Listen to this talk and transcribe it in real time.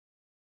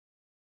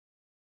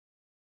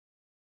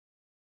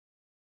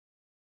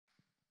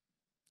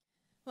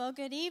Well,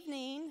 good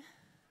evening.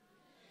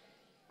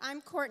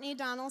 I'm Cortney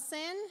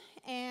Donelson,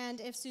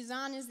 and if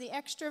Suzan is the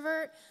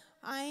extrovert,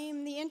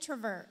 I'm the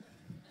introvert.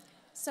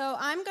 So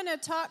I'm going to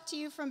talk to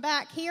you from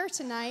back here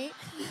tonight.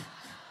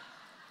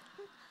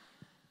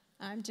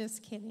 I'm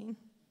just kidding,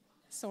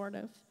 sort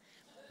of.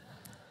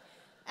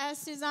 As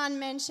Suzan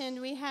mentioned,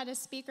 we had a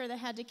speaker that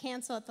had to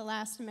cancel at the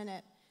last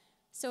minute.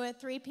 So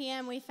at 3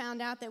 p.m., we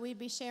found out that we'd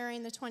be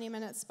sharing the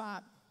 20-minute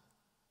spot.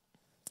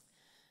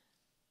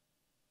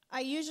 I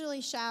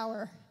usually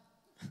shower.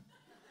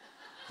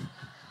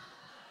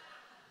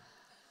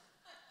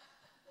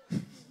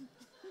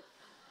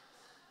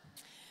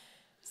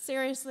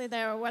 Seriously,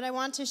 though, what I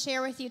want to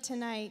share with you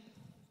tonight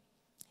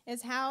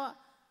is how,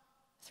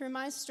 through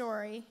my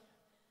story,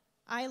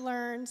 I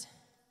learned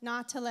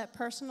not to let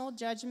personal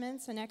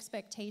judgments and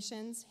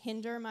expectations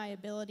hinder my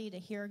ability to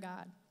hear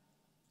God.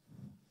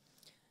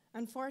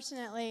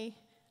 Unfortunately,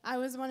 I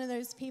was one of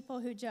those people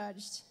who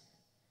judged.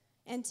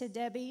 And to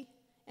Debi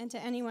and to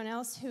anyone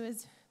else who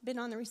has been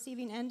on the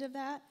receiving end of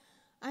that,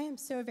 I am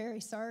so very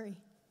sorry.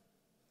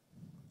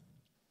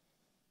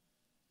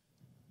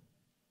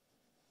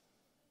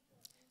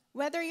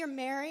 Whether you're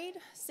married,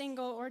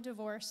 single, or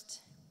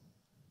divorced,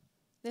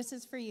 this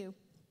is for you.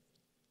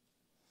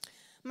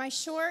 My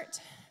short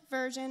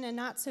version and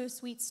not so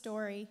sweet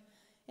story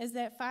is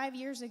that 5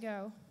 years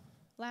ago,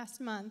 last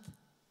month,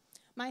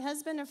 my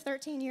husband of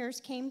 13 years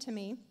came to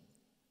me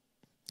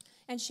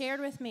and shared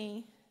with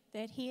me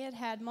that he had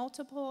had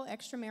multiple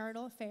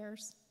extramarital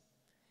affairs,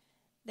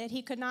 that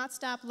he could not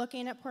stop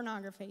looking at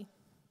pornography,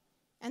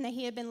 and that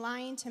he had been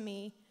lying to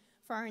me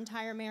for our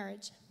entire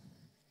marriage.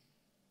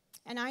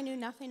 And I knew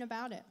nothing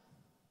about it.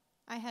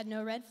 I had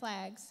no red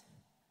flags.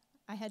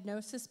 I had no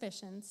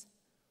suspicions.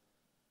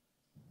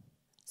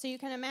 So you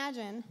can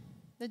imagine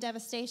the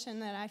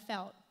devastation that I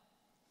felt.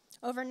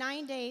 Over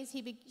 9 days,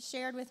 he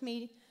shared with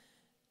me,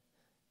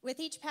 with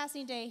each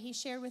passing day, he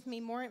shared with me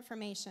more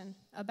information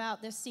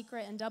about this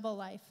secret and double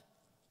life.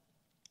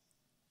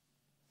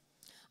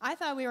 I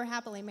thought we were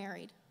happily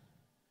married.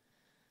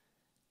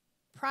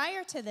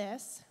 Prior to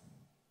this,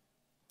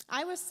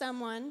 I was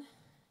someone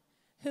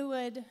who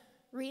would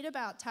read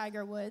about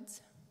Tiger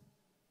Woods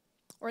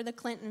or the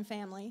Clinton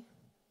family,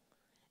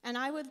 and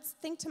I would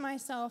think to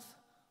myself,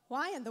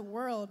 why in the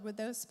world would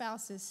those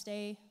spouses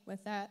stay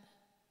with that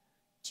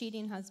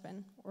cheating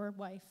husband or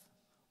wife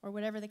or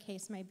whatever the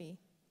case may be?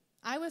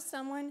 I was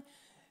someone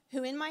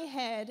who in my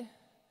head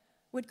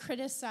would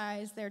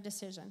criticize their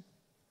decision.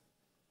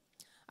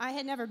 I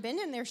had never been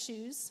in their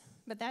shoes,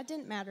 but that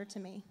didn't matter to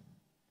me.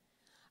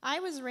 I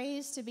was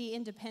raised to be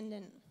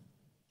independent,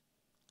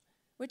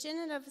 which in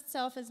and of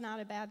itself is not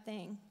a bad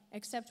thing,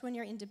 except when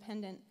you're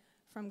independent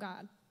from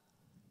God.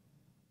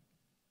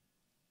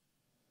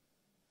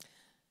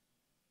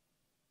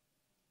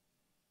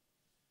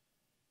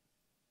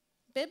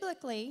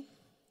 Biblically,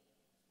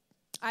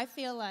 I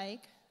feel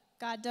like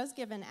God does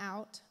give an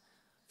out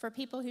for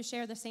people who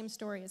share the same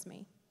story as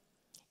me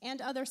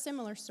and other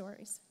similar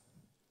stories.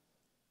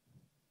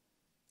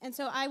 And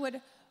so I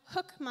would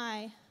hook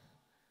my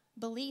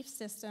belief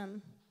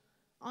system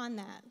on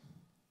that.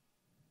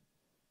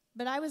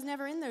 But I was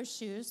never in those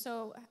shoes,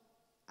 so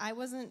I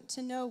wasn't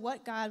to know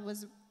what God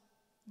was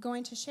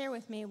going to share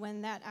with me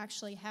when that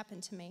actually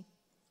happened to me.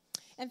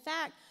 In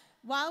fact,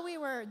 while we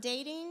were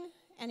dating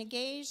and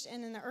engaged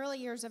and in the early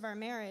years of our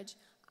marriage,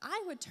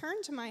 I would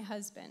turn to my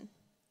husband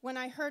when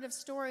I heard of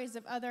stories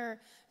of other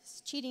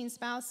cheating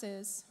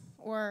spouses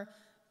or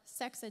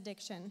sex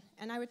addiction.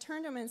 And I would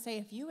turn to him and say,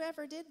 if you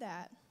ever did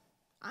that,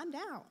 I'm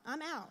down,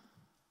 I'm out.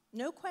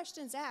 No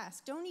questions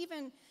asked. Don't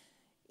even,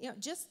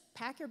 just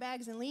pack your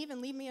bags and leave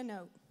me a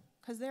note,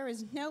 because there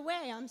is no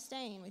way I'm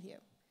staying with you.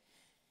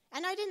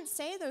 And I didn't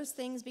say those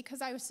things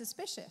because I was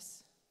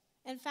suspicious.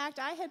 In fact,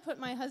 I had put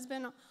my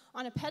husband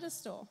on a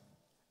pedestal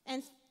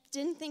and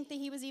didn't think that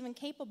he was even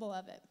capable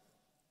of it.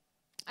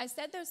 I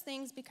said those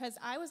things because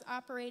I was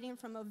operating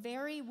from a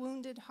very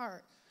wounded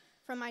heart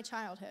from my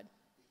childhood,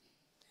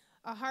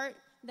 a heart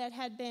that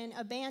had been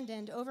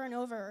abandoned over and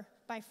over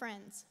by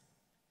friends.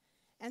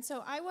 And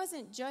so I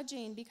wasn't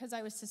judging because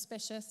I was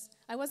suspicious.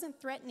 I wasn't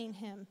threatening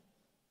him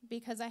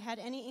because I had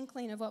any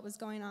inkling of what was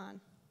going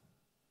on.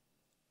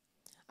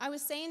 I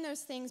was saying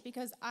those things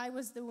because I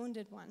was the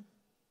wounded one,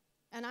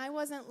 and I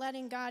wasn't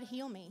letting God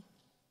heal me.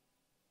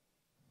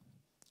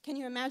 Can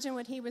you imagine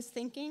what he was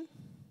thinking?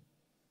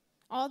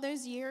 All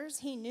those years,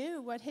 he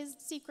knew what his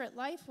secret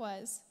life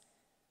was.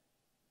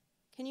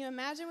 Can you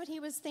imagine what he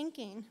was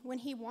thinking when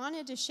he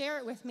wanted to share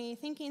it with me,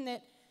 thinking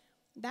that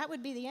that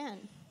would be the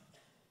end?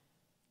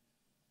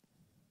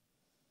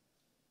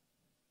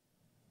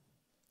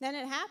 Then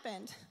it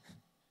happened.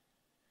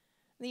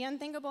 The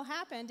unthinkable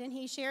happened, and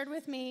he shared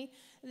with me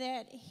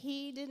that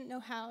he didn't know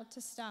how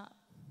to stop.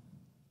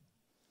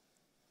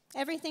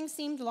 Everything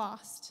seemed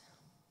lost.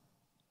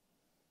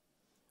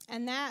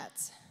 And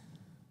that's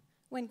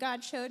when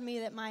God showed me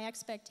that my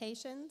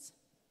expectations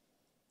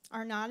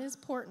are not as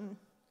important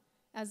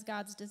as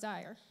God's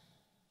desire.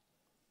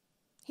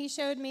 He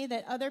showed me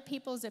that other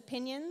people's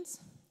opinions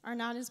are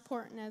not as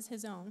important as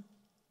his own.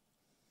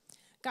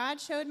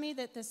 God showed me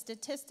that the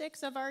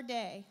statistics of our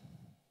day,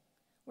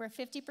 where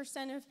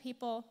 50% of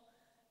people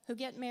who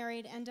get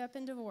married end up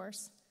in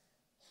divorce,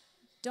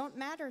 don't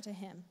matter to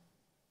him.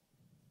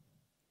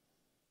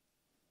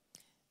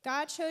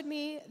 God showed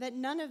me that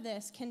none of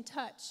this can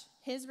touch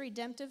his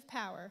redemptive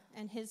power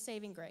and his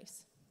saving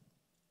grace.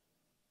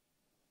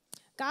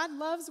 God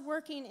loves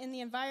working in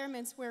the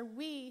environments where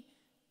we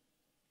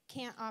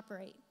can't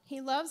operate.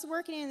 He loves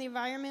working in the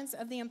environments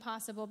of the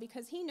impossible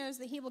because he knows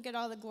that he will get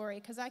all the glory.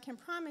 Because I can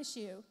promise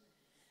you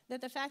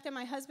that the fact that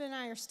my husband and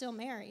I are still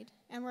married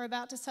and we're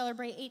about to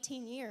celebrate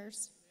 18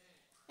 years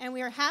and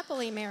we are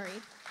happily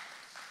married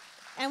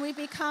and we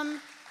become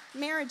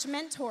marriage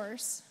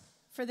mentors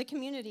for the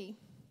community,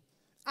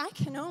 I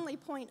can only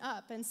point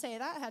up and say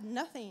that had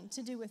nothing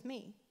to do with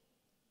me.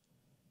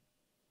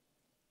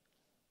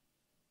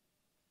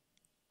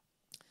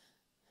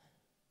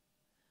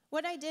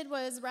 What I did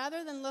was,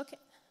 rather than look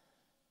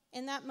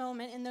in that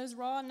moment, in those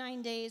raw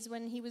 9 days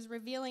when he was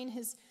revealing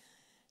his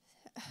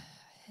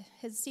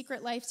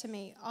secret life to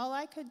me, all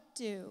I could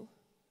do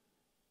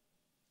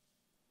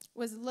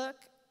was look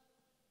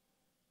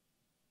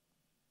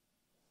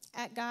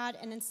at God,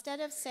 and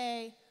instead of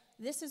say,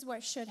 this is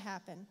what should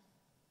happen,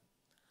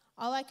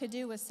 all I could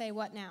do was say,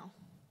 what now?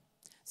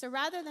 So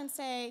rather than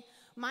say,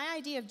 my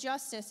idea of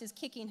justice is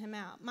kicking him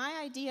out, my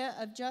idea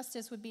of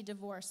justice would be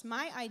divorce,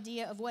 my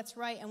idea of what's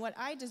right and what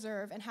I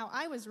deserve and how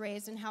I was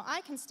raised and how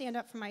I can stand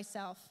up for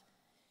myself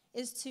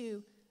is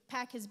to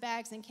pack his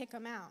bags and kick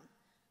him out.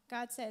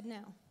 God said,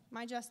 no,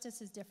 my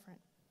justice is different.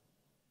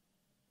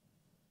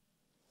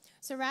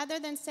 So rather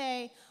than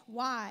say,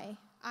 why,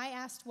 I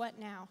asked, what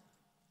now?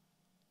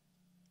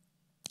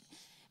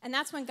 And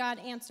that's when God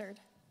answered.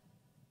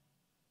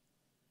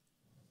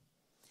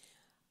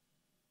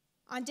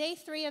 On day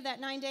 3 of that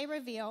 9-day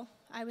reveal,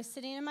 I was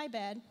sitting in my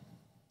bed,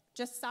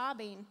 just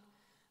sobbing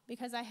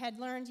because I had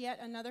learned yet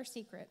another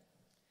secret.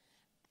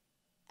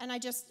 And I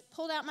just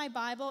pulled out my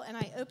Bible and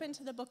I opened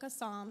to the book of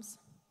Psalms.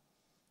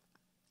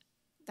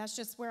 That's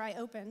just where I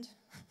opened.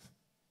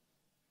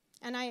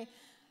 And I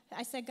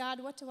said,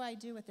 God, what do I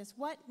do with this?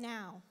 What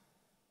now?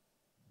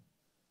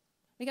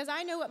 Because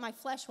I know what my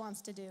flesh wants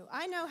to do.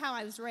 I know how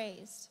I was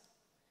raised.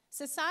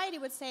 Society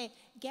would say,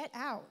 get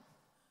out.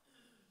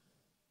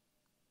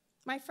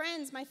 My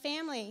friends, my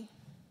family,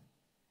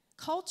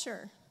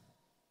 culture,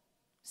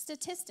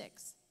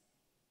 statistics,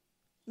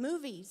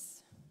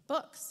 movies,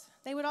 books,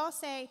 they would all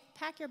say,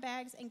 pack your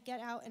bags and get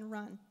out and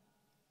run.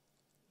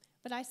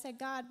 But I said,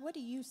 God, what do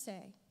you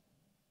say?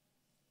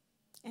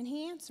 And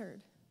he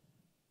answered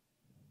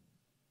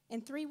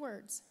in 3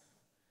 words,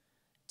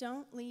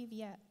 don't leave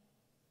yet.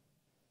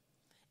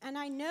 And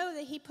I know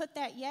that he put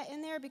that yet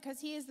in there because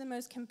he is the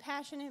most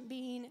compassionate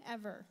being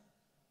ever.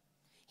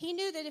 He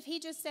knew that if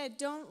he just said,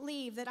 don't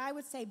leave, that I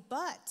would say,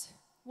 but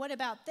what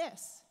about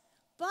this?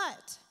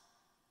 But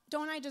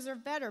don't I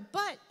deserve better?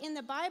 But in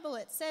the Bible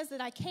it says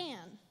that I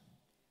can.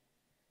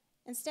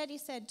 Instead he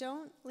said,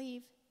 don't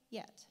leave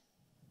yet.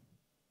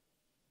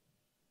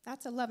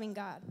 That's a loving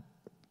God.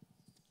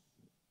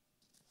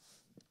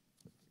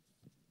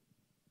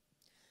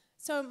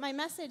 So my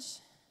message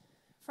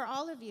for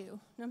all of you,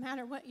 no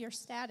matter what your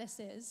status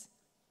is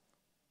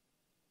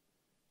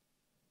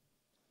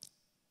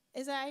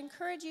I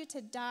encourage you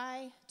to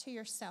die to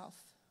yourself.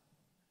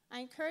 I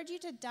encourage you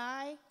to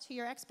die to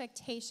your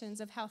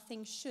expectations of how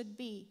things should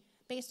be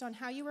based on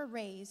how you were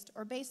raised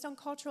or based on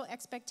cultural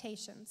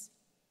expectations,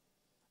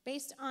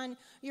 based on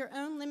your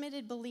own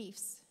limited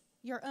beliefs,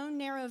 your own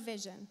narrow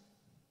vision.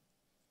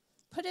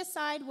 Put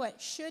aside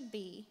what should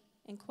be,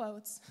 in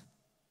quotes,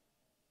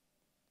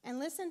 and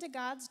listen to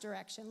God's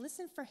direction.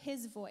 Listen for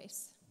his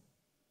voice.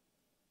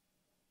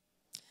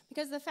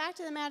 Because the fact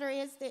of the matter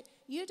is that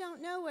you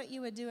don't know what you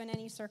would do in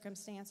any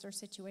circumstance or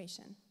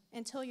situation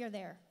until you're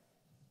there.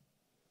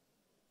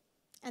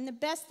 And the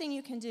best thing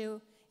you can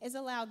do is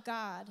allow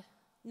God,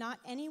 not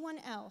anyone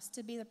else,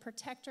 to be the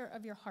protector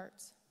of your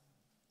hearts.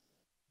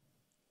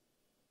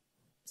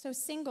 So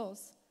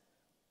singles,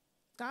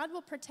 God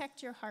will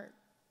protect your heart.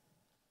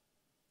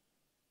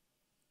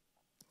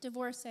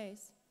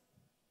 Divorcees,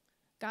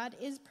 God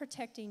is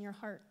protecting your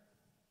heart.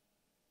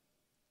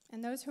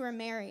 And those who are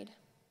married,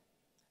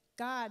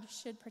 God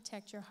should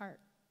protect your heart.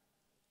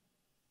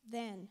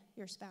 Then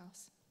your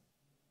spouse.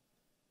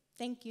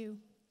 Thank you.